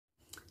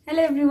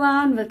Hello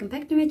everyone, welcome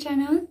back to my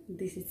channel.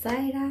 This is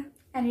Sayara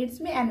and it's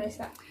me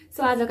Anwesha.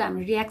 So आजको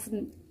हाम्रो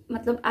reaction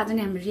मतलब आज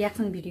नै हाम्रो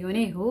रियाक्सन भिडियो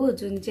नै हो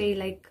जुन चाहिँ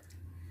लाइक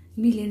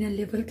मिलियन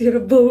लेभल तिर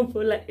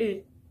बहुपोलाई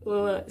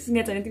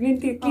सुनेछ भने तिमी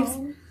त्यो क्लिप्स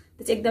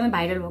त्यो चाहिँ एकदमै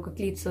भाइरल भएको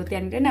क्लिप्स हो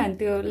त्यहाँनिर हैन अनि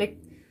त्यो लाइक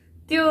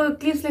त्यो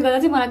क्लिप्सले गर्दा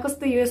चाहिँ मलाई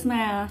कस्तो यसमा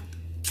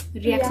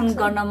रियाक्सन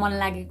गर्न मन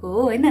लागेको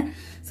हो हैन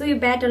सो यो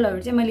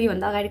ब्याटलहरु चाहिँ मैले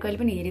भन्दा अगाडि कहिले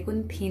पनि हेरेको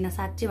नि थिएन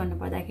साच्चै भन्नु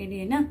पर्दाखेरि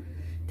हैन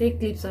त्यही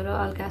क्लिप्सहरु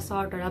हल्का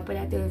सर्टहरु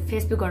पहिला त्यो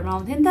फेसबुकहरुमा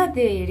आउँथ्यो नि त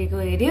त्यो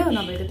हेर्यो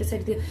नभए त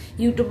त्यसरी त्यो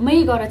युट्युबमै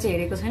गएर चाहिँ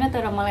हेरेको छैन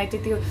तर मलाई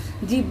चाहिँ त्यो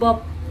जीबब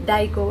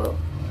दाइको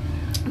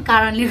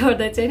कारणले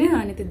गर्दा चाहिँ नि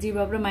अनि त्यो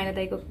जीबब र माइला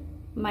दाइको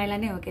माइला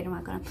नै हो के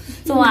उहाँको नाम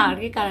सो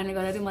उहाँहरुकै कारणले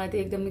गर्दा चाहिँ मलाई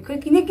त्यो एकदमै खोइ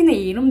किन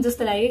हेरौँ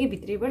जस्तो लाग्यो कि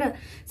भित्रैबाट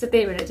सो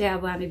त्यही भएर चाहिँ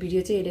अब हामी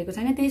भिडियो चाहिँ हेरेको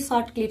छैन त्यही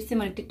सर्ट क्लिप्स चाहिँ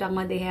मैले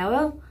टिकटकमा देखाए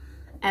हो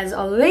एज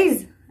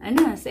अलवेज हैन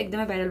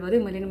एकदमै भाइरल भयो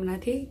मैले पनि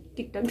बनाएको थिएँ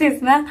टिकटक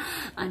त्यसमा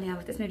अनि अब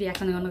त्यसमा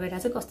रियाक्सन गर्न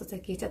गइरहेको छु कस्तो छ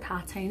के छ थाहा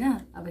छैन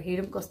अब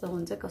हेरौँ कस्तो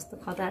हुन्छ कस्तो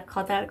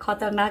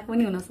खतरनाक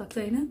पनि हुन सक्छ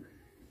हैन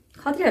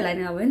खतरै होला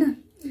नि अब हैन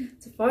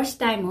सो फर्स्ट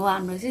टाइम हो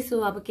हाम्रो चाहिँ सो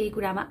अब केही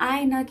कुरामा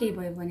आएन केही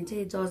भयो भने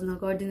चाहिँ जज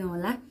नगर्दिनु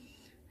होला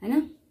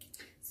हैन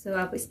सो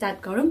अब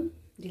स्टार्ट गरौँ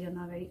ढिलो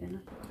नगरिकन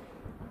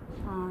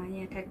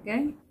यहाँ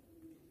ठ्याक्कै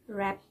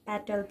ऱ्याप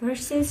ब्याटल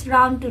भर्सेस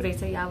राउन्ड 2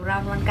 रहेछ यो अब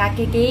राउन्ड 1 का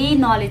केही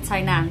नलेज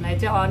छैन हामीलाई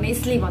चाहिँ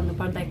अनेस्टली भन्नु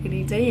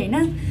पर्दाखेरि चाहिँ हैन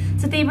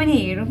सो त्यही पनि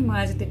हेरौँ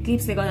मलाई चाहिँ त्यो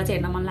क्लिप्सले गर्दा चाहिँ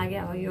हेर्न मन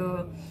लाग्यो अब यो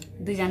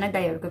दुईजना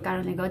दाइहरुको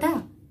कारणले गर्दा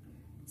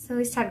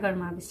सो स्टार्ट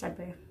गरौँ अब स्टार्ट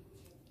भयो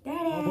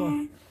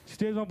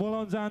स्टेजमा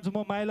बोलाउन चाहन्छु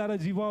म माइला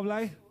र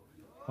जीवबलाई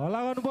हल्ला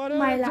गर्नु पर्यो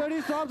एकचोटी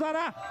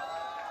सबजना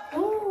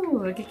ओ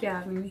के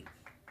हामी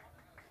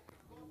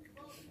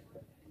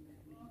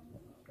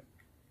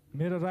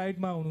मेरो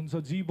राइटमा हुनुहुन्छ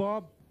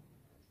जीवब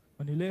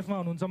अनि लेफ्टमा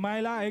हुनुहुन्छ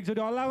माइला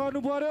एकचोटी हल्ला गर्नु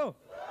पर्यो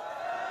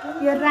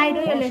यो राइट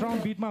हो यो लेफ्ट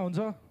राउन्ड बिटमा हुन्छ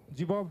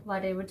जीवब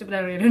व्हाटएभर चुप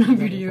लागेर हेर्नु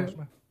भिडियो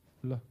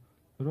ल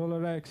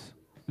roller x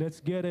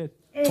let's get it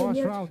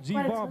first round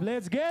जीवब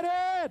let's get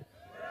it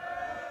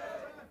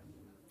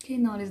के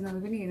नलेज नभए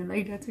पनि हेर्न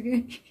लागिरहेको छु कि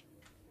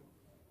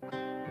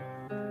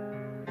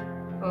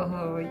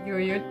ओहो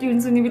यो ट्युन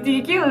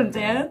सुनेबित्तिकै के हुन्छ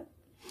यार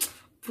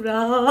पुरा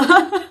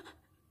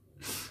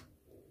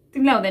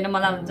तिमीलाई हुँदैन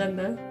मलाई हुन्छ नि त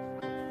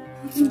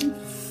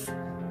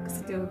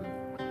कस्तो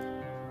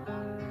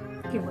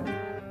के भन्नु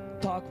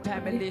थक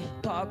फ्यामिली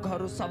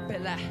थकहरु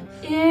सबैलाई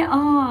ए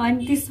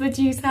अनि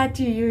त्यसपछि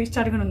साँच्ची यो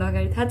स्टार्ट गर्नु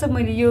अगाडि थाहा छ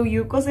मैले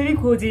यो कसरी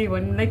खोजेँ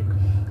भन्ने लाइक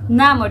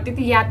नामहरु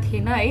त्यति याद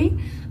थिएन है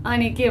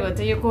अनि के भन्छ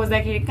यो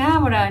खोज्दाखेरि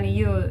कहाँबाट अनि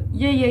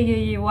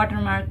यो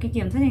वाटरमार्क के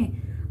हुन्छ नि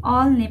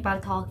अल नेपाल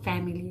थक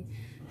फ्यामिली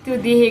त्यो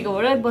देखेको हो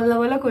र बल्ल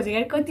बल्ल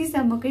खोजेको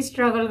कतिसम्मकै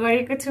स्ट्रगल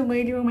गरेको छु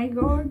मैले ओ माइ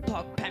गॉड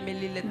थक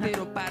फ्यामिलीले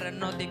तेरो पार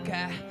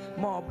नदेखा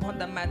म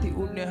भन्दा माथि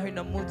उड्ने होइन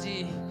मुजी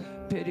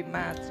फेरि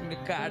माछले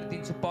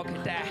काट्दिन्छु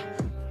पखेटा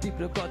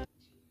तिम्रो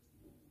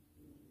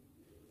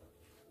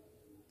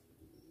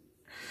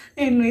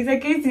हेर्नु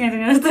केही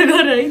चिना जस्तो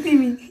गर है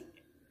तिमी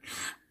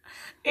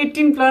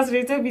 18 प्लस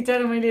रहेछ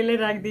बिचारा मैले यसलाई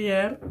राख्दिएँ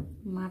यार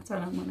मार्छ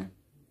होला मलाई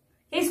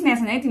केही सुनेको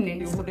छैन है तिमीले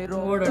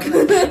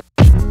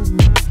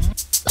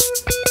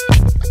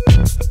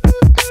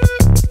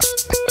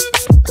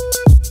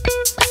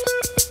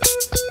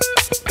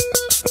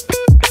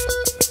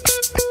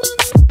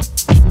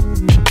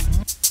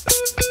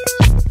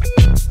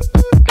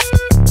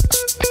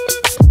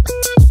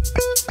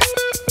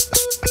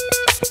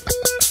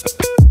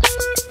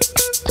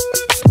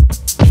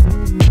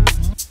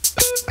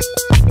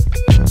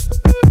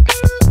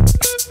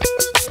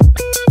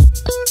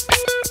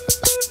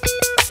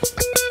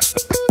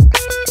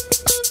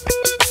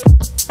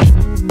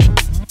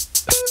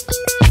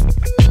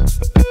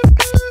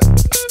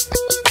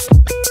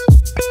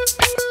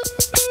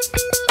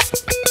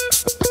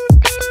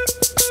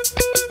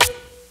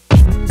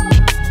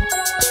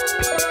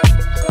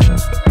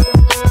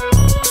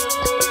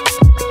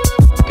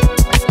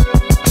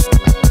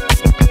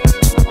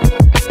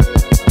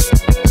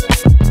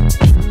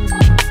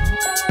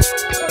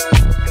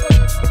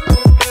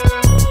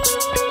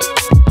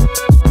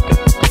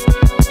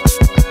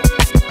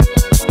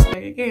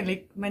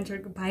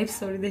मान्छेहरुको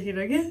भाइब्सहरु देखेर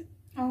के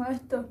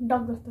यस्तो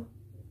डग जस्तो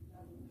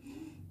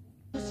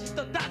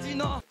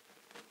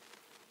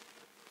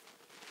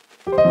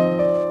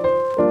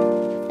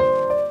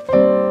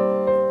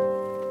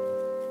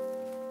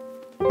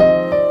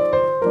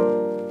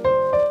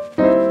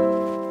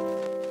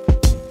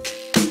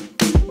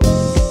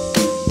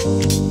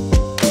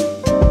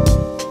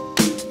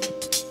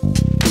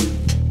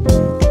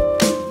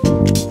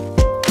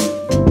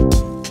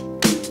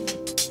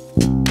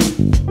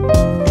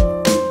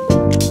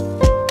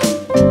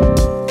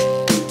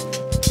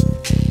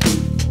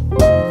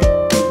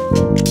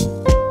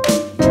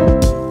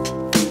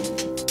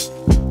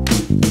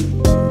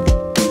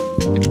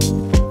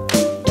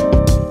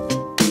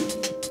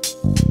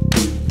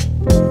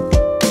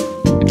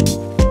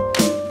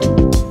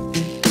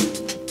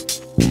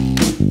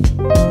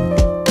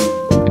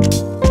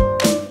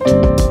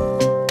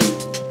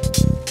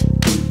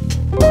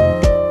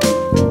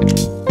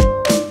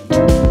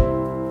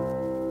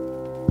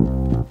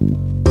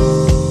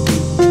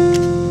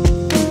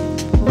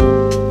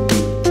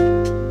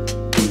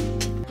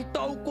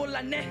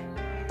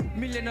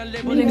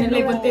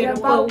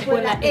बाउ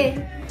बोला ए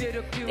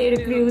तेरो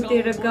क्रू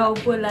तेरो गाउँ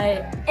बोला ए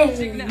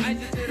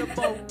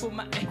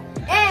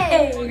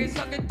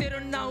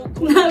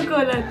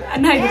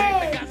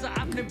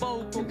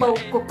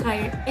बाउको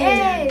खाए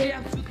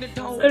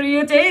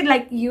यो चाहिँ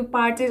लाइक यो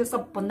पार्ट चाहिँ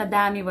सबभन्दा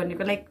दामी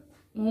भनेको लाइक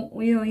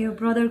यो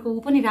ब्रदरको ऊ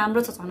पनि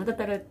राम्रो छ छन त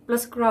तर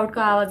प्लस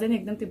क्राउडको आवाज चाहिँ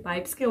एकदम त्यो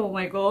भाइब्स के हो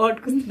माइ गॉड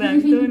कस्तो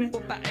दामी थियो नि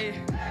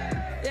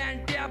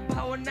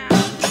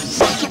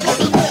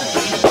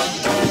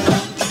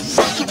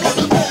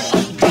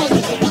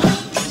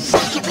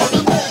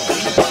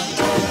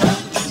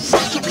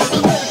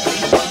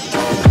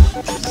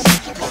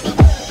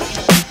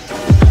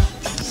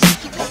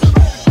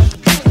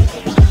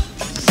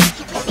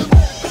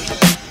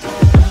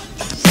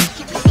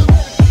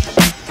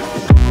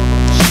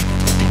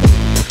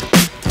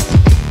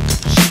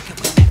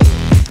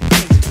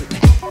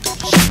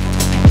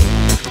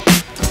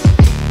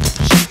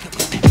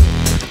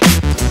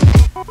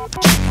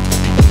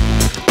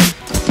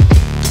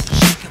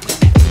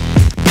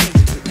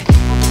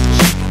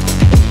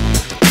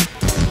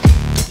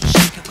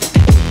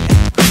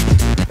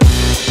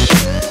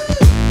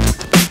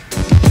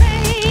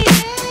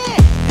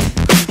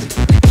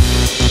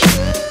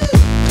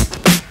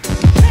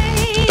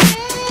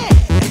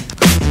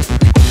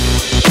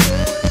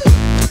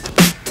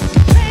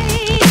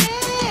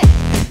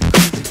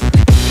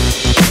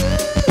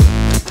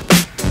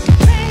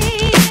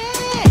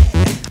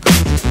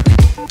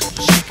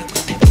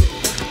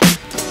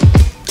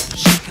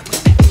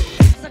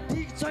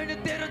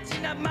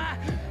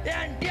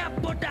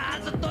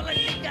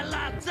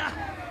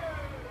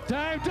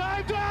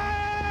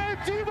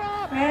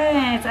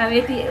अब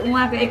यति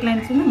उहाँको एक लाइन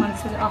सुन्नु म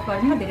त्यसपछि अफ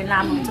गर्नु धेरै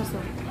लामो हुन्छ सो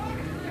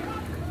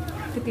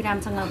त्यति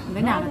राम्रोसँग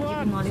हुँदैन हाम्रो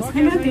केही नलेज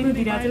छैन त्यही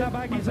दिइरहेको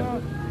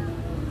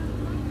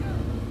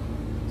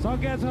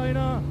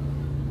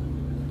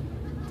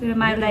त्यो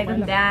माइला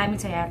एकदम दामी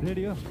छ यार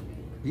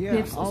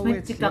उसमै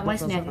टिकटकमै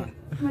सुनेको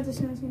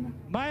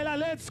Maila,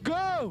 let's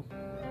go!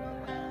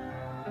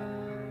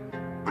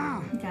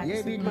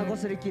 यही बिटमा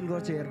कसरी किल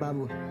गर्छ यार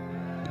बाबु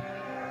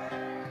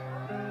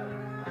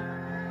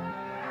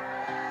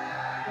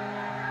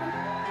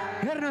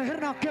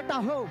हेर्न केटा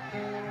हो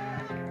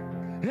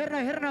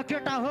हेर्न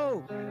केटा हो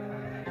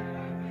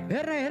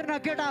हेर्न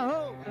केटा हो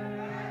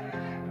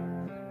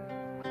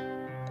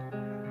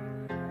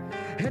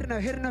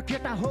हेर्न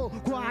केटा हो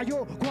को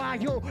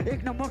आयो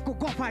एक नम्बरको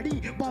गफाडी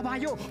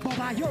बबायो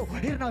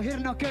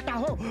हेर्न केटा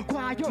हो को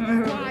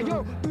आयो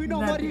 2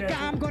 नम्बरी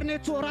काम गर्ने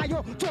चोरायो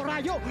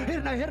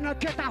हेर्न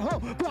केटा हो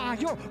को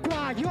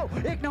आयो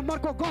एक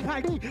नम्बरको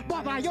गफाडी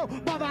बबायो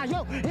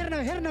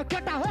हेर्न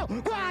केटा हो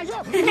को आयो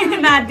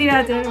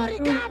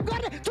काम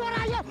गर्ने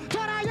चोरायो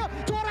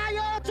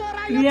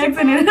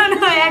रिएक्सन हेर्न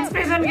न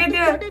एक्सप्रेसन के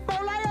थियो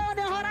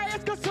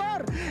यसको स्वर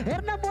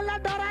हेर्न मुला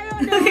डरायो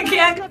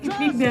क्या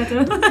पिक दिया छ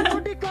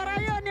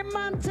करायो नि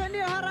मान्छे नि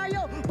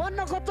हरायो भन्न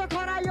खोज्छ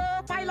खरायो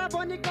पाइला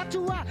बनी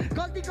कचुवा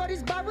गल्ती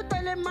गरिस बाबु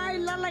तैले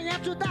माइलालाई यहाँ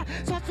जुदा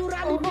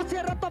ससुराली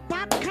बसेर त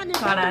भात खाने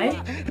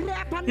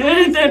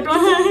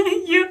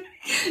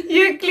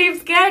यो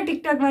क्लिप्स क्या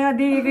टिकटकमा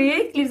देखेको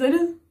यही क्लिप्स होइन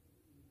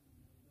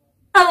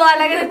अब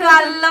मलाई त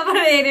अल्ल पर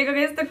हेरेको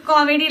यस्तो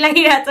कमेडी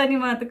लागिरहेछ नि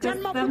म त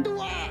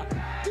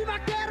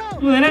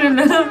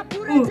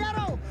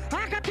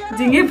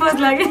झिङ्गे पोज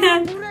लाग्यो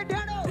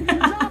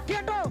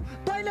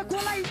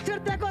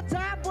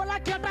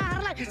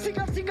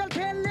सिंगल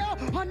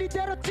खेल्यो अनि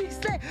तेरो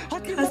चिक्सले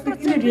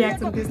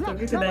रिएक्सन त्यस्तो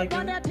के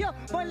थियो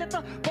मैले त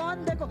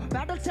बन्देको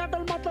ब्याटल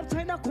स्याटल मतलब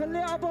छैन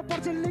खोल्ने अब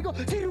पर्सेन्टलीको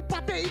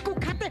सिरुपाते इको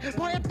खाते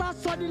भयो त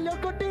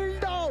सनिलेको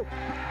डिल्डो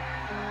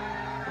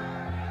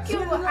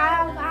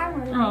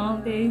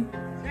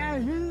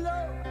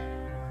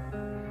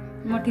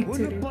म ठिक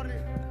छु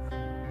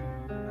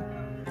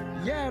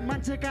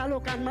मान्छे कालो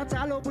कानमा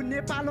चालो बुन्ने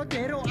पालो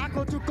घेरो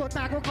आको चुक्को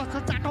ताको कस्तो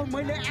चाटो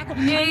मैले आको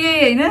यही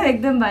होइन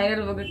एकदम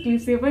भाइरल भएको क्लिप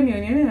चाहिँ पनि हो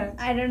नि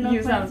होइन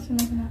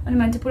अनि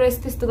मान्छे पुरा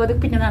यस्तो यस्तो गर्दै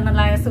पिट्न जान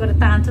लाग्यो यस्तो गरेर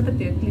तान्छ त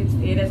त्यो क्लिप्स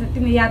हेरेर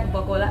तिमीले याद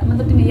भएको होला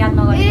मतलब तिमीले याद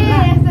नगरेको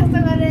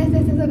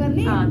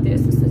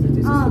यस्तो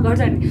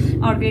गर्छ नि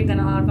अर्को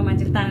एकजना अर्को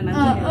मान्छेले तानेर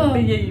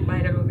यही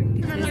भाइरल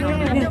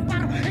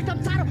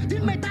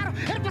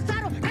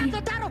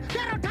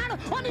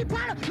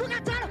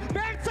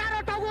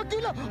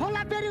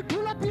होला बेरी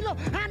ठुलो पिलो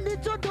हान्दी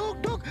चो ढुक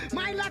ढुक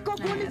माइलाको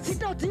गोली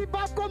छिटो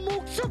जीवको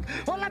मुख सुक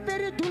होला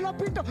बेरी ठुलो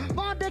पिटो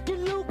मदेखि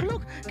लुक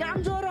लुक काम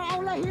जोरो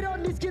आउला हिरो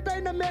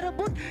निस्किँदैन मेरो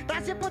बुट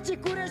टाँसेपछि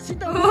कुरे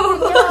सितो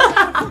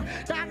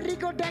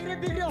टाङ्रीको ड्याङ्ग्रे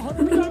बिर्यो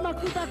हस्पिटलमा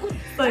कुदाकुद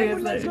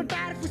एम्बुलेन्सको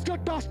टायर फुस्को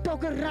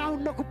टस्टोको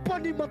राउन्डको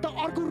पनि म त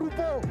अर्को रूप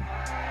हो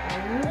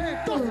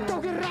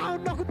टस्टोको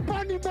राउन्डको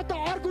पनि म त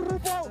अर्को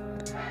रूप हो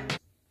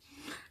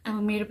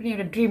अब मेरो पनि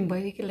एउटा ड्रिम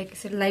भयो कि लाइक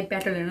यसरी लाइभ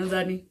ब्याटल हेर्न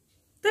जाने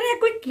तर यहाँ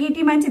कोही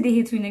केटी मान्छे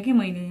देखेको छुइनँ कि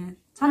मैले यहाँ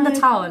छन् त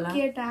छ होला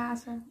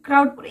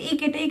क्राउड पुरै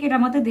केटा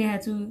मात्रै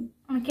देखाएको छु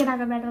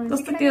केटाको ब्याटल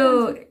कस्तो त्यो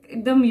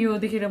एकदम यो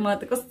देखेर म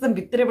त कस्तो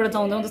भित्रैबाट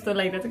जाउँ जस्तो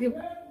लागिरहेको छ कि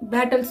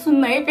ब्याटल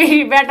सुन्न है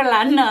फेरि ब्याटल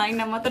हान्न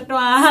होइन म त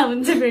टुवा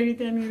हुन्छ फेरि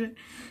त्यहाँनिर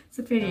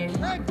फेरि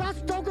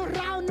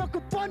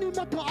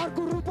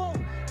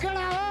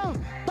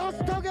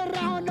लगे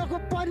रावणको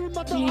परिमत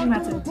केमा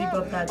छ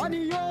जीवब दाजु? अनि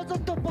यो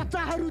जस्तो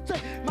बच्चाहरू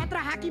चाहिँ मात्र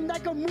हाकिम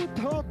दाइको मुठ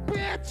हो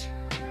bitch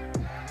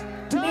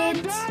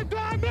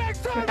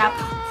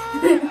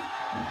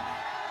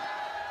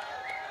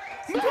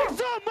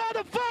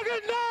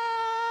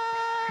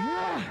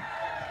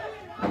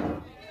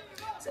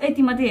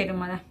यति मात्रै हेरौँ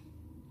मलाई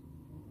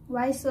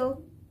Why so?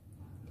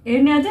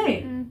 हेर्ने अझै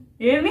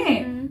हेर्ने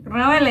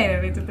रमाइलो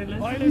हेरेर चाहिँ त्यसले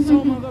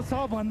अहिलेसम्मको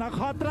सबभन्दा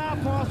खतरा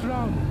फर्स्ट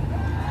राउन्ड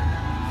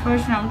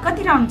फर्स्ट राउन्ड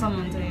कति राउन्डसम्म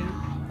हुन्छ यो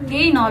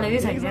केही नलेगै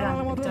छैन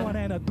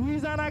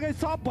दुईजनाकै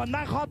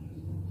सबभन्दा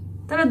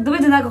तर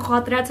दुवैजनाको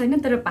खतरा छैन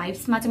तर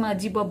भाइब्समा चाहिँ मलाई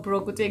जीव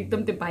ब्रोको चाहिँ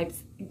एकदम त्यो भाइब्स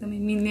एकदमै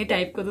मिल्ने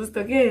टाइपको जस्तो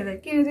के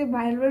किनकि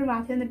भाइरल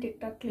भएको थियो नि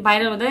टिकटकले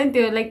भाइरल हुँदा नि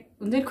त्यो लाइक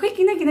हुन्छ नि खोइ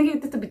किनकि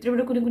त्यस्तो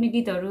भित्रबाट कुनै कुनै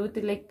गीतहरू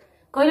त्यो लाइक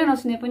कहिले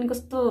नसुने पनि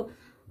कस्तो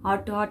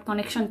हट हट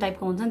कनेक्सन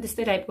टाइपको हुन्छ नि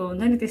त्यस्तै टाइपको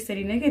हुन्छ नि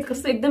त्यसरी नै कि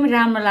कस्तो एकदमै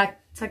राम्रो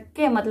लाग्छ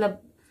के मतलब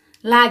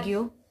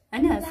लाग्यो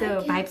होइन त्यो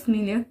भाइब्स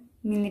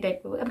मिल्ने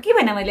टाइपको अब के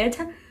भएन मैले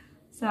अच्छा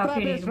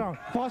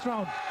फर्स्ट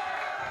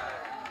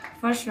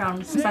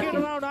राउन्ड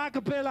सक्यो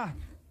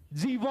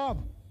G-Bob,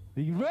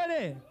 are you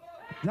ready?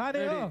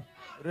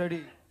 Ready.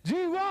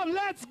 G-Bob,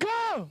 let's go!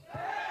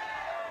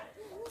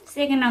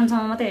 Second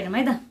राउन्डसम्म मात्रै हेरौँ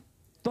है त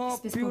त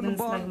पिउनु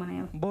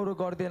बरु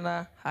गर्दैन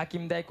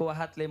हाकिम दाइको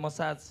हातले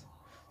मसाज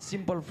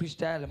सिम्पल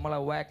फ्रीस्टाइल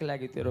मलाई व्याक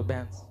लाग्यो तेरो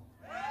ब्यान्स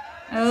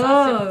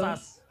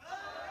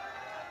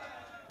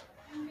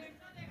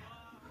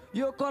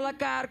यो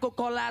कलाकारको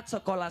कला छ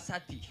कला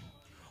साथी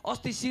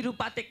अस्ति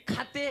सिरुपाते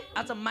खाते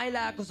आज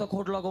माइला आएको छ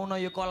खोट लगाउन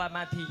यो कला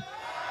माथि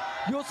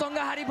यो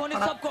सङ्घाहारी भने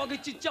सबको अघि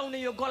चिच्याउने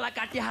यो गला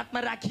काटी हातमा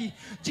राखी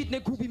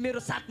जित्ने खुबी मेरो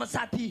साथमा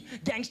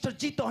साथी ग्याङ्स्टर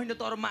जित होइन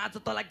तर म आज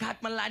तँलाई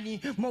घाटमा लानी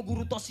म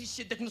गुरु त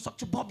शिष्य देख्न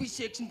सक्छु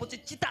भविष्य एकछिनपछि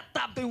चिता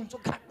ताप्दै हुन्छ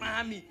घाटमा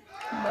हामी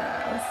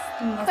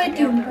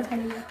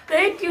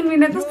त्यही ट्युन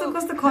बिना कस्तो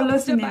कस्तो खल्लो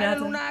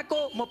सुनिरहेको आएको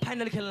म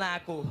फाइनल खेल्न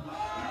आएको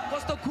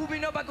कस्तो खुबी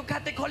नभएको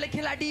खाते खले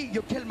खेलाडी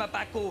यो खेलमा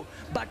पाएको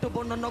बाटो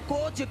बन्न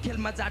नखोज यो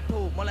खेलमा जाठो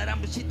मलाई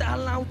राम्रो सिता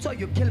हाल्न आउँछ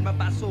यो खेलमा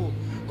बासो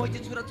कैचे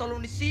छुरा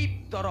चलाउने सिप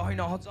तर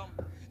होइन हजम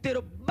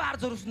तेरो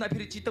बार्जहरू सुन्दा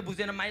फेरि चित्त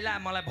बुझेन माइला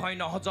मलाई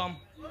भएन हजम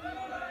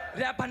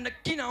ऱ्याप हान्न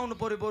किन आउनु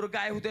पर्यो बरु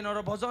गाए हुँदैन र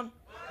भजन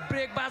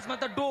ब्रेक बाजमा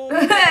त डो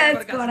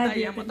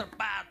म त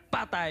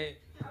पात आए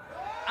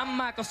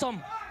आम्मा कसम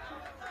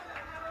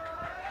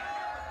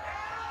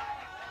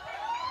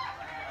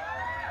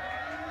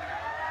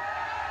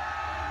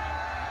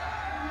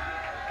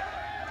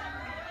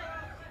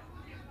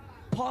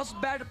first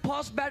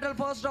battle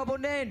first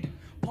opponent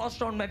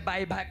first राउन्डमा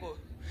बाई भएको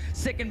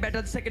सेकेन्ड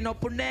ब्याटल सेकेन्ड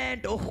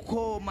अपोनेन्ट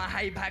ओहो मा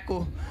हाई भएको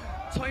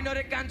छैन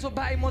रे कान्छो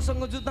भाइ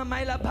मसँग जुत्ता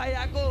माइला भाइ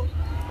आएको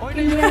होइन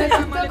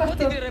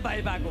कति धेरै भाइ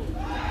भएको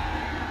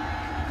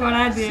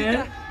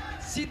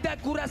सिधा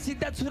कुरा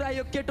सिधा छुरा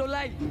यो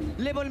केटोलाई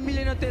लेभल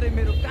मिलेन तेरो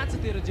मेरो कान्छ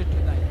तेरो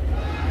जेठोलाई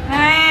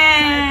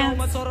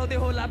गाउँमा चराउँदै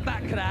होला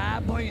बाख्रा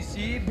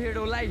भैँसी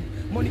भेडोलाई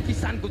म नि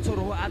किसानको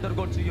छोरो हो आदर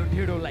गर्छु यो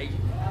ढेडोलाई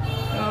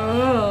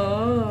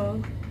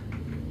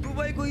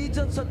दुबईको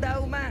इज्जत छ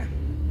दाउमा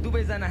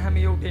दुवैजना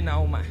हामी एउटै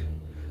नाउँमा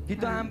कि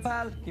त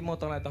आम्पाल कि म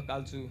तँलाई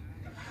तकाल्छु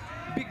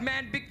बिग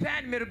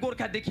फ्यान मेरो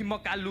गोर्खादेखि म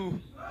कालु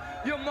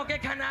यो मकै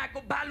खाना आएको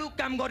बालु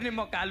काम गर्ने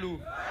म कालु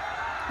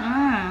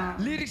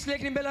लिरिक्स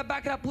लेख्ने बेला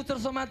बाख्रा पुच्छर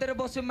समातेर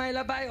बस्यो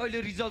माइला बाई अहिले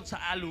रिजल्ट छ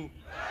आलु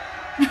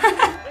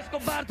यसको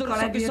बार्दहरू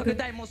सकिसके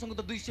दाइ मसँग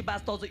त 200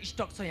 बाज त अझ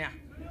स्टक छ यहाँ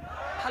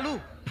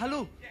फालु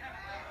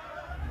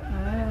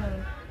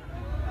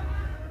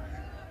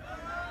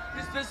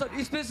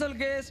स्पेशल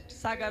गेस्ट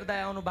सागर दाई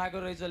आउनु भएको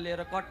रहेछ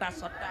लिएर कट्टा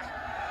सट्टा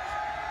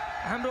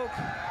हाम्रो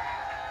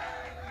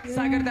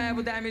सागर दाई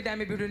अब दामी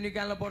भिडियो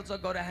निकाल्नु पर्छ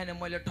गरे होइन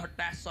मैले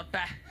ठट्टा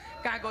सट्टा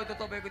कहाँ गयो त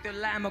तपाईँको त्यो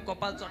लामो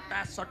कपाल चट्टा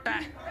सट्टा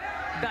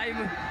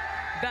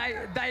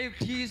दाई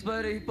ठिस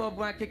भएर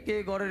हिपहपमा के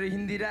गरेर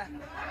हिन्दिरा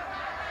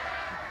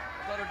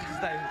तर ठिस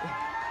दाई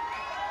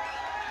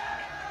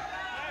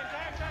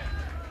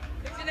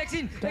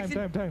एकछिन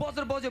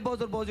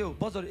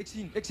बजर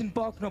एकछिन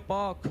पक न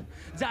पक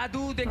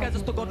जादु देखा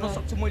जस्तो गर्न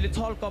सक्छु मैले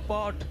छल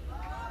कपट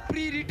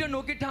प्री रिटर्न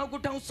हो कि ठाउँको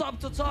ठाउँ सब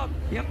छ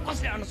यहाँ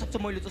कसले हार्न सक्छ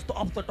मैले जस्तो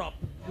of the top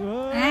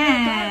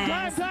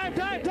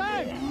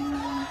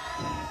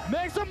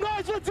Make some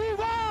noise for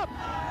G-Bob!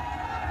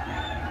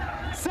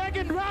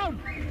 Second round,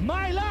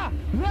 Maila,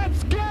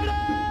 let's get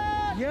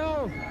it!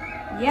 Yo!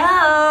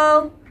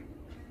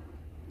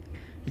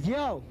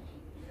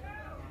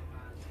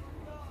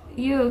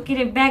 यो के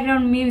अरे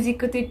ब्याकग्राउन्ड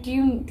म्युजिकको त्यो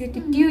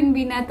ट्युन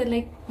बिना त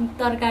लाइक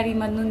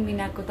तरकारीमा नुन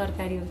बिनाको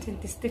तरकारी हुन्छ नि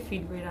त्यस्तै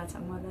फिल भइरहेछ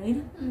मलाई होइन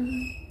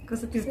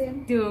कस्तो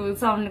त्यो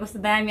साउन्डले कस्तो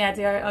दामी आज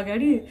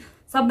अगाडि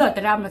शब्दहरू त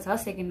राम्रो छ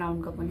सेकेन्ड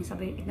राउन्डको पनि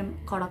सबै एकदम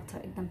कडक छ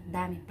एकदम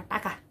दामी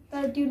पटाका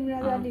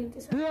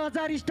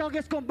 2000 स्टक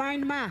यसको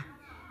माइन्डमा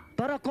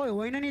तर कोही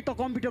होइन नि त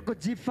कम्प्युटरको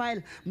जिप फाइल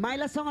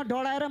माइलासँग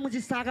डढाएर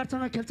मुझी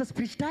सागरसँग खेल्छस्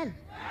फ्री स्टाइल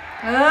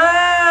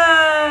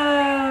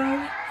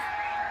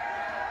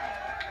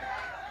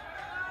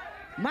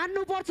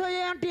मान्नुपर्छ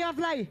ANTF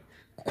लाई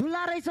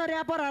खुला रहेछ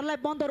ऱ्यापरहरूलाई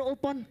बन्दर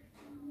ओपन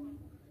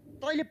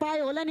तैँले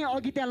पायो होला नि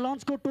अघि त्यहाँ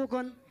लन्चको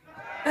टोकन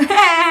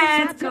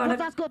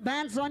 50 को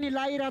ब्यान्ड छ नि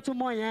लागिरहेको छु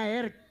म यहाँ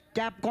हेर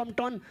क्याप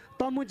कम्टन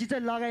तमुजी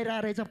चाहिँ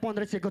लगाइरहेको रहेछ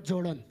 1500 को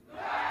जोडन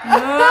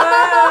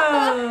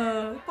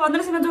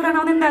 1500 मा जोडन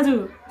आउँदैन दाजु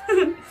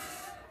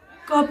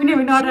कपी नै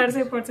होइन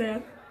 1800 पर्छ यार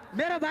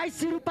मेरो भाइ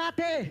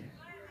सिरुपाते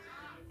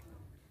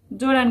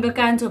जोडानको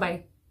कान्छो भाइ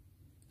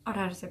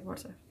 1800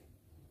 पर्छ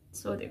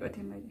सोधेको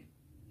थिएँ मैले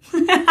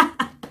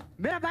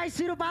मेरो भाइ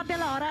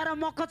सिरुपातेलाई हराएर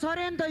मक्क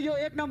छरे नि त यो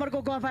 1 नम्बरको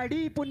गफाडी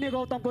पुण्य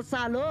गौतमको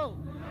साल हो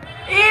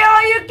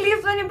यो क्लिप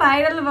पनि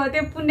भाइरल भयो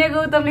त्यो पुण्य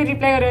गौतमले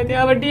रिप्लाई गरेको थियो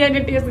अब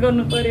डिएनए टेस्ट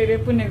गर्नु पर्यो अरे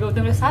पुण्य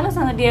गौतमले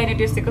सालोसँग डिएनए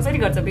टेस्ट चाहिँ कसरी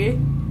गर्छ बे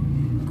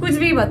कुछ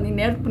भी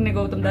भन्दिनँ यार पुण्य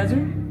गौतम दाजु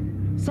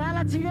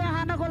साला चिडे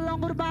हानको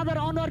लङ्गुर बाँदर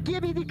अनुहार के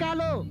विधि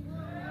कालो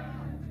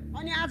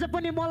अनि आज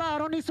पनि मलाई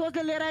हराउने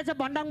सोचले लिएर आएछ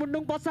भण्डाङ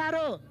मुण्डुङ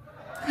पसारो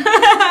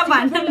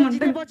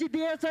पछि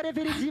दिएछ रे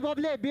फेरि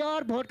जीवले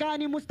बियर भोटका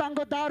अनि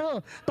मुस्ताङको दारो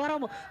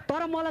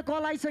तर मलाई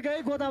कल आइसक्यो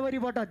है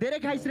गोदावरीबाट धेरै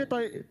खाइस रे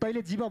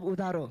तैले जीव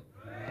उधारो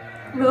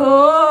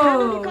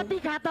कति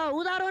खाता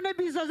उधारो नै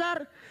 20,000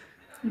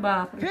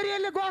 फेरि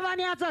यसले गफ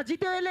हानी आछ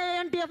जित्यो यसले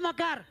एनटीएफ मा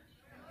कार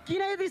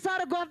किन यति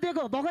साह्रो गफ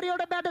दिएको भर्खर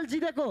एउटा ब्याटल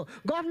जितेको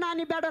गफ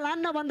नानी ब्याटल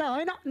हान्न भन्दा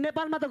होइन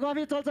नेपालमा त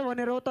गफै चल्छ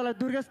भनेर हो तँलाई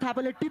दुर्गेश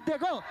थापाले टिप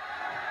दिएको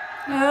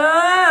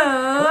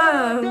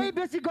त्यही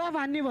बेसी गफ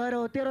हान्ने भएर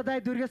हो तेरो दाइ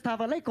दुर्गेश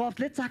थापालाई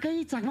कफले चाकै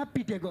चाकमा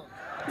पिटेको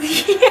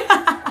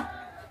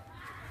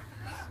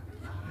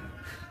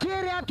के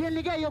ऱ्याप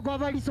खेल्ने क्या यो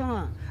गबाडीसँग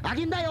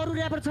हाकिम दाइ अरू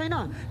ऱ्यापर छैन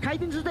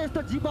खाइदिन्छु त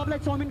यस्तो जीवलाई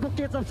चाउमिनको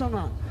केचपसँग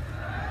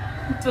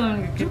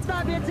जुत्ता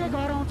बेचे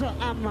घर आउँछ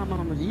आमा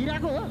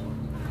हिराको हो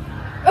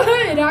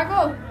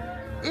हिराको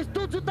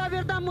यस्तो जुत्ता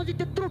बेच्दा मुजी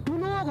त्यत्रो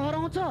ठुलो घर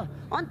आउँछ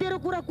अनि तेरो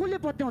कुरा कसले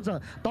पत्याउँछ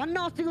धन्न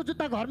अस्तिको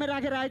जुत्ता घरमै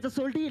राखेर आएछ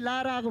सोल्टी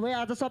लाएर आएको भए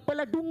आज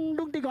सबैलाई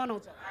डुङडुङटी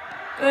गनाउँछ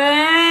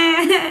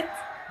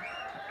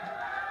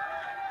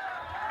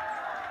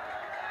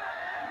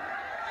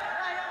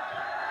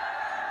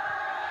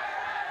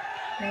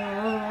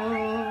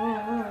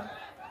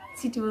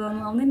सिटी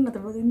बजाउनु आउँदैन न त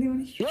बजाइदियो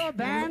नि यो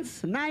भ्यान्स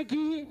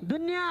नाइकी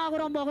दुनियाँ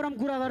अगरम बगरम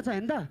कुरा गर्छ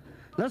होइन त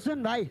ल सुन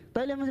भाइ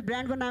तैँले मैले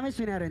ब्रान्डको नामै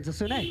सुनाएर हिँड्छ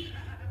सुन है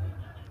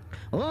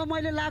हो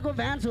मैले लगाएको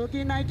भ्यान्स हो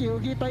कि नाइकी हो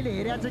कि तैँले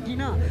हेरेको छ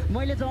किन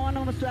मैले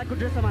जमानामा सुहाएको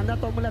ड्रेस भन्दा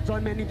त मलाई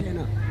जन्म्यानी थिएन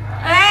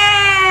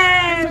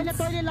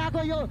तैँले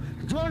लगाएको यो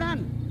जोर्डन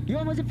यो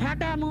मैले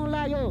फाटा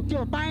मुला यो के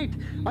हो पाइन्ट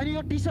अनि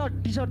यो टी सर्ट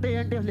त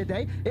एनटीएफले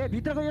दिए है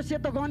भित्रको यो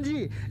सेतो गन्जी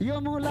यो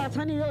मुला छ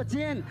नि यो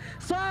चेन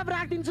सब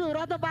राखिदिन्छु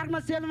रद्द पार्कमा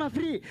सेलमा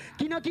फ्री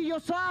किनकि यो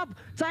सब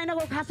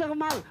चाइनाको खासाको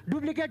माल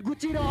डुप्लिकेट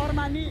गुच्ची र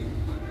अर्मानी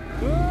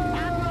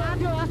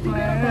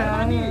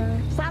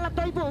साला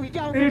तै पो हो कि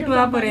क्या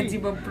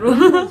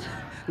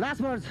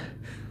लास्ट वर्ड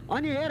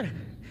अनि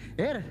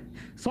हेर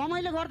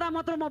समयले गर्दा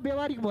मात्र म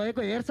व्यवहारिक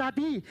भएको हेर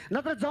साथी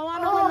नत्र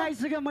जवानमा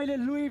लागिसक्यो मैले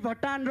लुई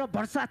भट्टान र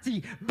भर्साची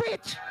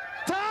बिच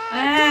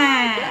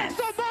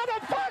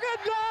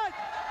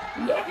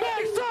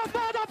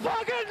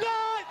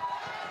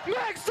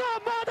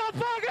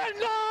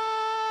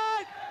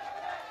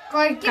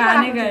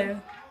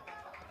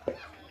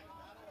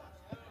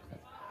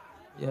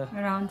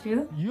Round-2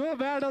 यो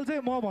ब्याटल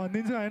चाहिँ म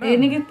भनिदिन्छु हैन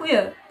हेर्ने कि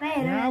पुग्यो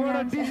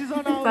यहाँबाट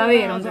डिसिजन सबै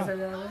हेराउँछ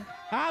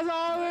आज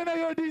आउँदैन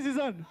यो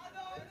decision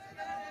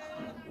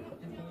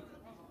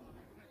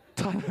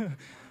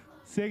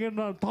second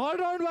round third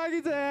round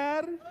बाँकी छ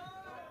यार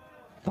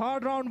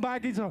थर्ड राउन्ड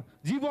बाँकी छ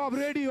जीवब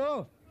रेडी हो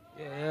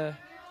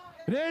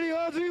रेडी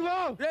हो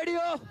जीवब रेडी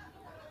हो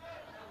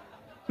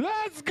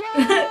लेट्स गो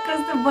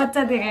कस्तो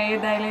बच्चा देखायो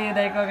यो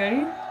दाइको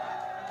अगाडि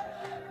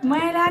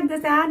माया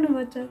लाग्दैछ हार्नु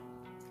बच्चा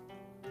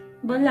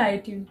बल्ल आयो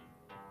ट्युन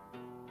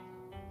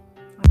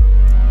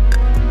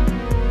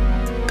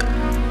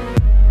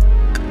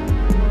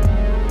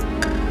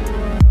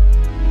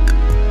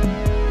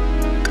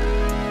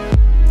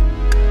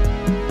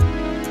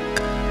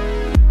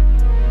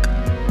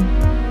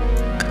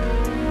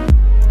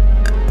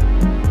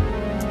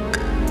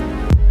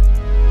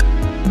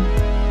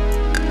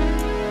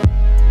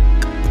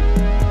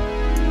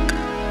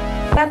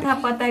था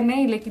पता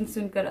नहीं लेकिन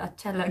सुनकर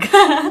अच्छा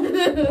लगा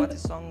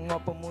सँग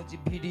मुजी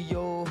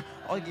भिडियो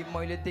अघि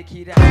मैले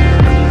देखिरा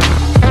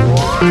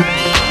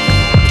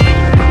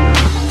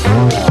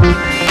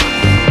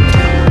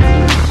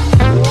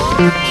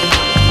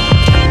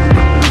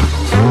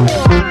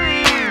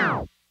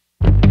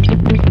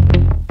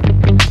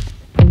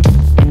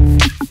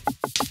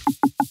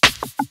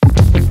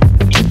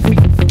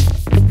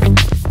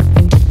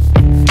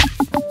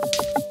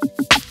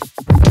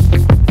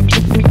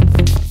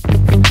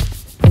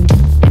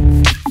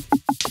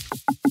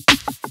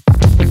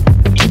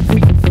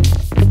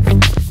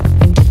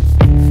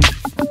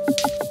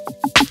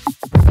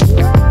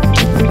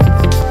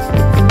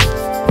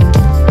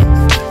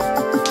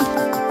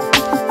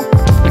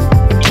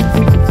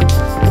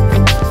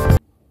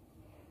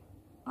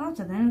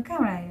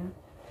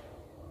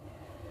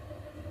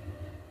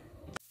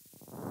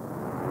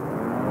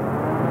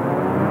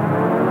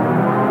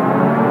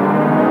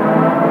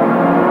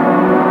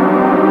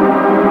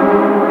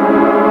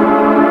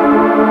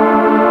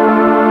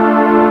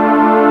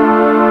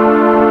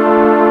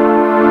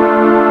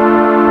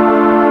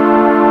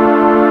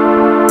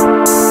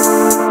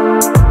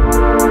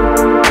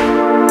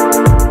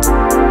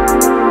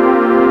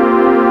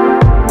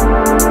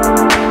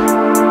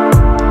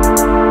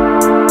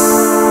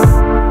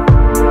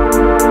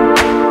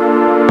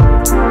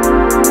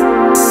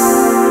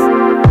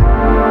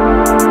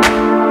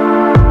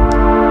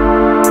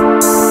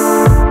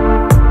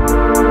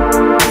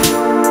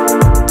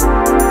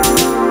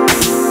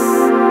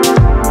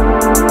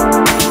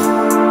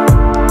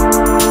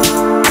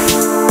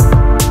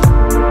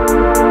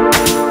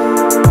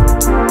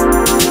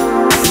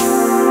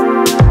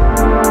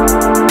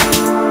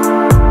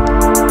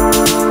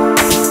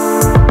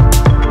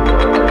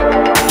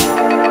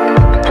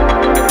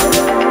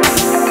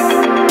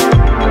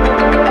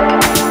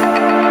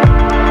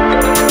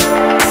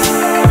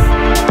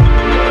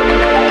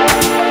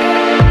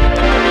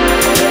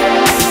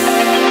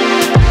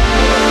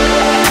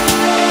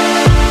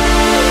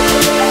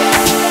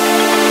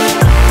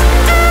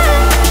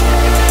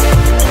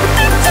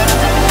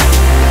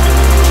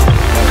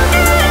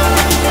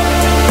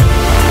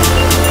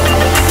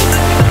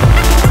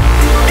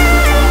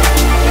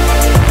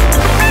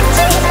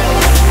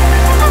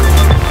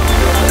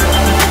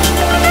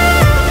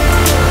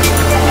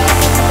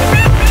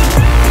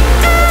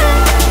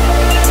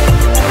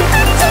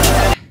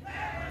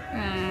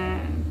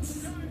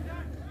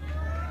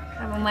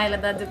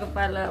दाजुको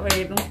पालो अब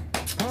हेर्नु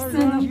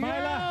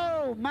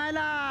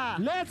माइला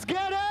लेट्स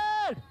गेट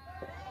इट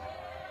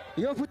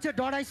यो पुच्चे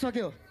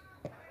डढाइसक्यो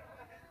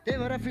त्यही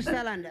भएर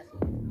फ्रिस्टाइल हान्दा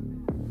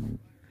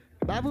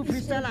बाबु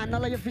फ्रिस्टाइल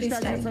हान्नलाई यो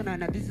फ्रिस्टाइल सेसन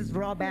हैन दिस इज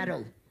र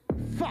ब्याटल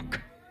फक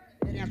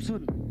यहाँ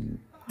सुन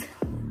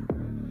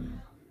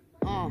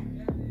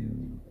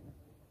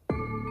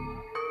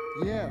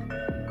Yeah.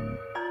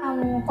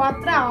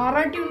 कत्रा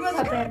हरर ट्युन पो छ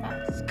त यता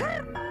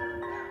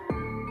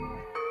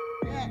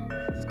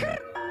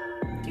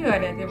के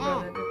गरे त्यो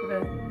पुरा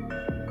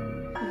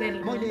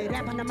मैले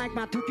ऱ्यापना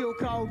माइकमा थुक्यो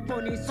क्राउड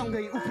पनि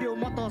सँगै उफ्रियो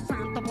म त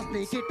शान्त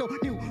बस्ने केटो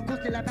न्यू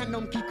खोज्नेलाई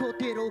फ्यान्डम किको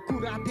तेरो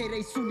कुरा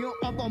धेरै सुन्यो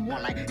अब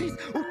मलाई रिस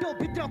उठ्यो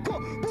भित्रको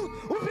भूत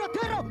उफ्रियो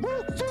तेरो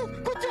मुख सुख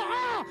कुचो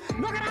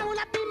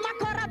नगराउला तिमीमा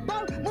खराब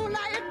बोल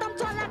मलाई एकदम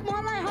चलाक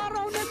मलाई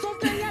हराउने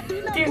सोच्ने या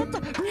दिन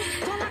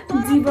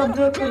जीव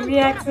ब्रोको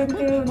रियाक्सन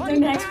त्यो हुन्छ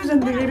नि एक्सप्रेसन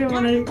देखेर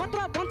मलाई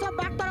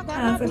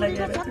आँसु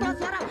लागेर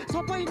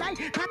सबैलाई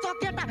थाहा छ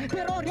केटा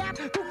तेरो ऱ्याप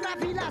कुखुरा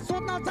बिला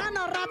सोध्न जान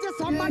राज्य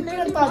सम्मानले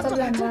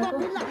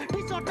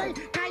टी-सर्टै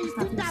काइस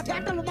तिनटा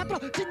ब्याटल मात्र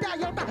चित्ता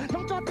एउटा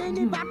लन्छ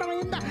तेनी बाटो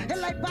हिँड्दा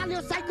यसलाई बाल्यो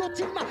साइको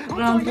चिनमा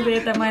राउन्डको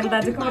यता मैले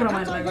दाजुको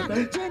रमाइलो लाग्यो त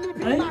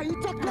है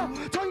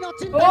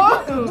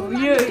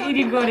यो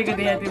एडिट गरेको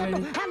देखाएको थियो मैले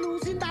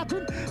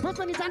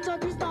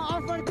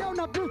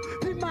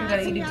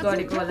एडिट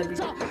गरेको वाला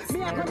भिडियो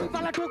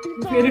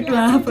फेरि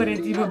टुवा परे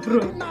जीव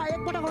ब्रो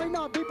एकपल्ट होइन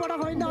दुईपल्ट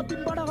होइन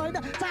तीनपल्ट होइन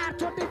चार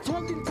चोटि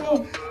छोडिदिन्छ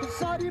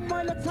सरी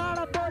मैले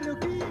छाडा बोल्यो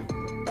कि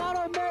तर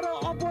मेरो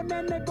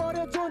अपोनेन्ट नै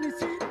गर्यो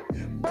जोनिसी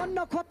बन्न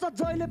खोज्छ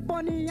जहिले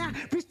पनि यहाँ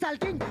फ्रिस्टाइल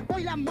किङ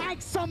पहिला माइक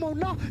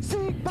समाउन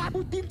सिक बाबु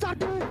 3-4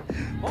 दिन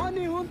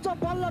अनि हुन्छ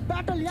बल्ल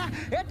ब्याटल यहाँ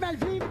एटमाइल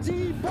भीम जी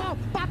बब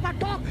पापा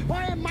डग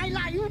भए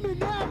माइला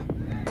युनियन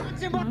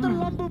मान्छे मात्र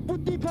लम्बु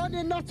बुद्धि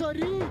भने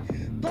नर्सरी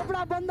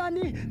थोपडा भन्दा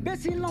नि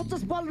बेसी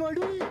लाउँछस्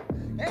बलबडी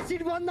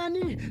एसिड भन्दा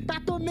नि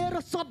तातो मेरो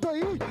शब्द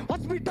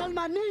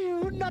हस्पिटलमा नि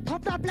हुन्न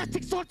थप्टा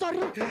प्लास्टिक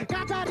सर्जरी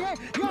काजा रे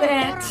यो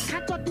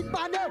खान्छ दिन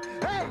पाने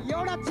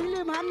एउटा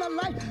चिलिम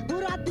हान्नलाई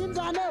पुरा दिन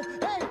जाने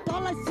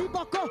तँलाई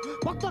शिवको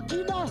भक्त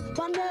किन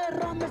भन्ने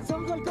रमेश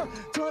सङ्गलको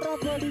छोरा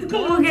बढी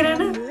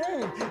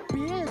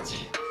बेच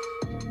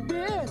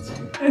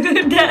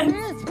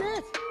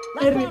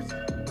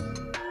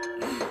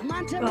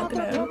मान्छे मात्र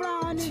थोपडा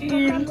अनि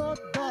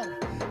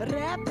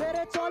ऱ्याप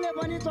धेरै चल्यो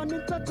भने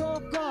जनिन्छ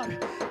जोकर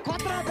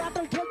खतरा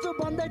ब्याटल खेल्छु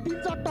भन्दै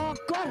दिन्छ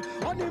टक्कर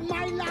अनि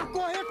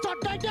माइलाको headshot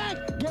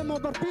direct game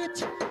over pitch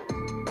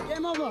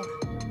game over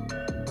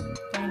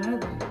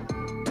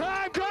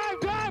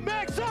Time,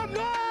 make some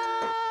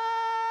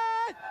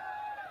noise!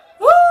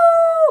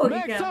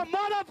 Make some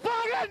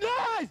motherfucking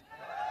noise!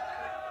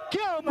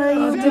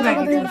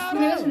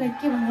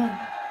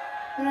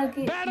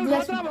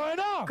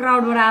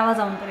 क्राउडबाट आवाज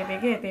आउनु पऱ्यो थियो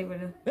क्या त्यही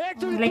भएर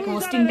लाइक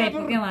होस्टिङ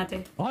टाइपको क्या उहाँ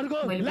चाहिँ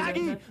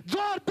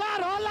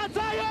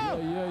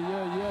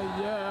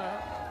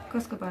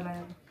कसको पाला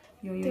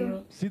यो यो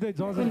सिधै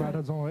जजबाट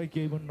जाउँ है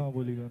केही पनि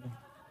नबोलिकन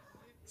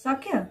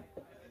सक्यो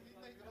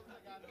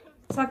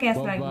सक्यो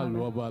जस्तो लाग्यो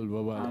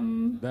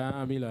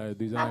दामी लाग्यो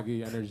दुईजनाको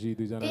एनर्जी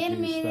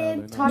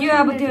दुईजनाको यो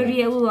अब त्यो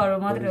उहरू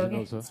मात्रै हो कि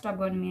स्टप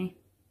गर्ने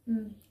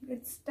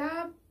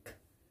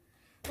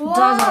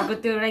जजहरूको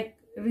त्यो लाइक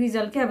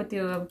रिजल्ट क्या अब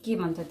त्यो अब के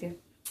भन्छ त्यो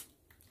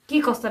के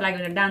कस्तो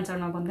लाग्यो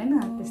डान्सरमा भन्दैन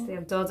त्यस्तै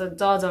अब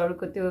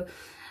जजहरूको त्यो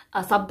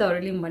शब्दहरू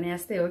लिउँ भने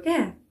जस्तै हो क्या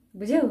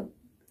बुझ्यौ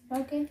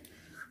ओके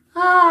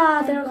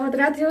तर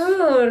खतरा थियो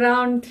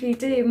राउन्ड 3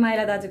 चाहिँ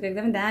माइला दाजुको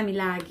एकदमै दामी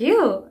लाग्यो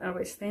अब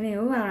यस्तै नै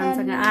हो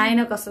आरामसँग आएन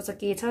कस्तो छ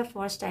के छ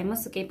फर्स्ट टाइममा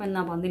केही पनि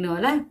नभनिदिनु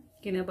होला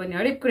किनभने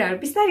हरेक कुराहरू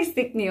बिस्तारै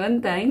सिक्ने हो नि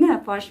त होइन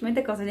फर्स्टमै त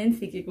कसैले पनि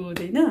सिकेको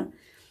हुँदैन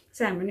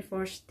सो हाम्रो नि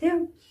फर्स्ट थियो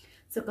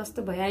सो कस्तो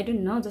भयो आई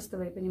डोन्ट नो जस्तो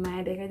भए पनि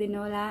माया देखाइदिनु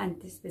होला अनि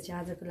त्यसपछि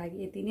आजको लागि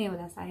यति नै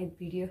होला सायद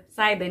भिडियो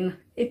सायद होइन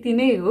यति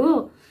नै हो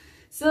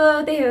सो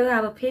त्यही हो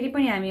अब फेरि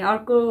पनि हामी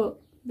अर्को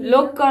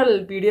लोकल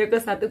भिडियोको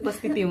साथ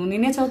उपस्थिति हुने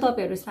नै छौँ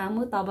तपाईँहरू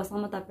सामु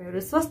तबसम्म तपाईँहरू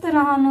स्वस्थ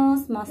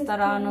रहनुहोस् मस्त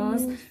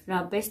रहनुहोस् र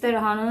व्यस्त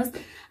रहनुहोस्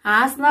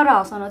हाँस्न र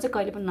हँसाउन चाहिँ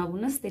कहिले पनि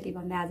नभुल्नुहोस् त्यति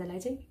भन्दै आजलाई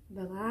चाहिँ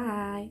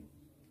बाई